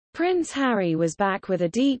Prince Harry was back with a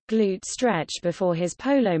deep glute stretch before his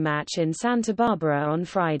polo match in Santa Barbara on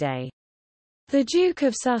Friday. The Duke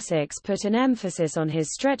of Sussex put an emphasis on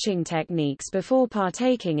his stretching techniques before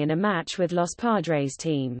partaking in a match with Los Padres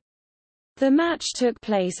team. The match took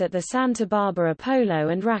place at the Santa Barbara Polo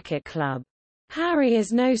and Racquet Club. Harry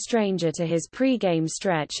is no stranger to his pre-game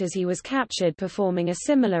stretch, as he was captured performing a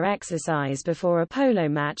similar exercise before a polo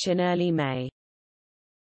match in early May.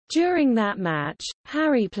 During that match,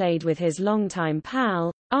 Harry played with his longtime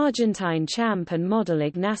pal, Argentine champ and model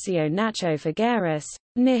Ignacio Nacho Figueres,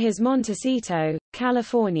 near his Montecito,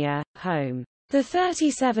 California, home. The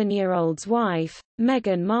 37-year-old's wife,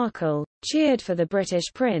 Meghan Markle, cheered for the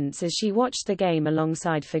British prince as she watched the game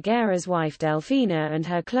alongside Figueres' wife Delfina and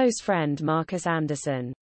her close friend Marcus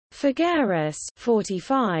Anderson. Figueres,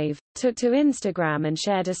 45, took to Instagram and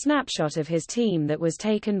shared a snapshot of his team that was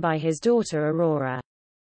taken by his daughter Aurora.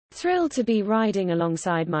 "Thrilled to be riding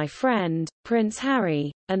alongside my friend, Prince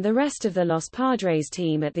Harry, and the rest of the Los Padres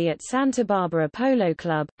team at the Santa Barbara Polo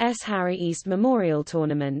Club's Harry East Memorial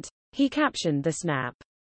Tournament," he captioned the snap.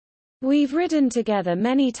 "We've ridden together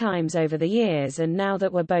many times over the years, and now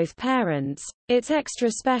that we're both parents, it's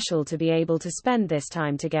extra special to be able to spend this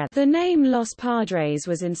time together." The name Los Padres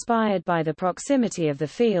was inspired by the proximity of the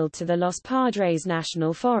field to the Los Padres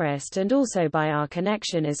National Forest and also by our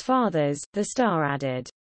connection as fathers, the star added.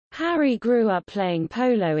 Harry grew up playing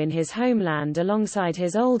polo in his homeland alongside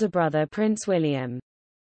his older brother Prince William.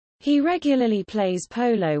 He regularly plays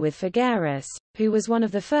polo with Figueres, who was one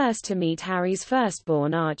of the first to meet Harry's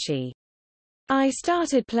firstborn Archie. "I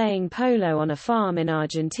started playing polo on a farm in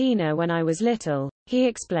Argentina when I was little," he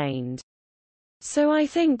explained. "So I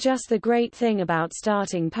think just the great thing about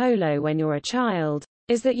starting polo when you're a child,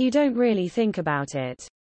 is that you don't really think about it.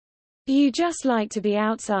 You just like to be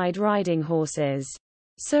outside riding horses.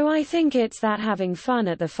 So I think it's that having fun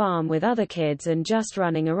at the farm with other kids and just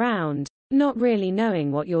running around, not really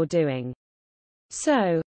knowing what you're doing.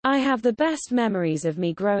 So, I have the best memories of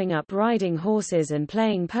me growing up riding horses and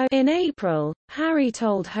playing polo." In April, Harry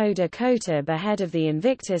told Hoda Kotb ahead of the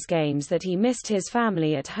Invictus Games that he missed his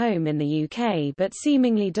family at home in the UK, but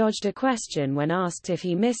seemingly dodged a question when asked if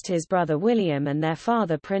he missed his brother William and their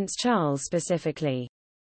father Prince Charles specifically.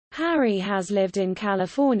 Harry has lived in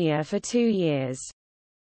California for 2 years.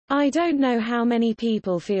 "I don't know how many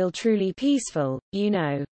people feel truly peaceful, you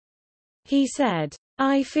know," he said.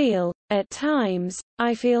 At times,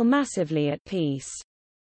 I feel massively at peace."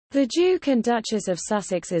 The Duke and Duchess of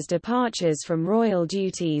Sussex's departures from royal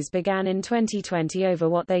duties began in 2020 over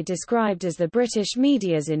what they described as the British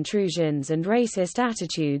media's intrusions and racist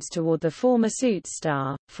attitudes toward the former Suits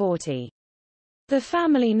star, 40. The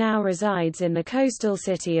family now resides in the coastal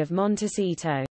city of Montecito.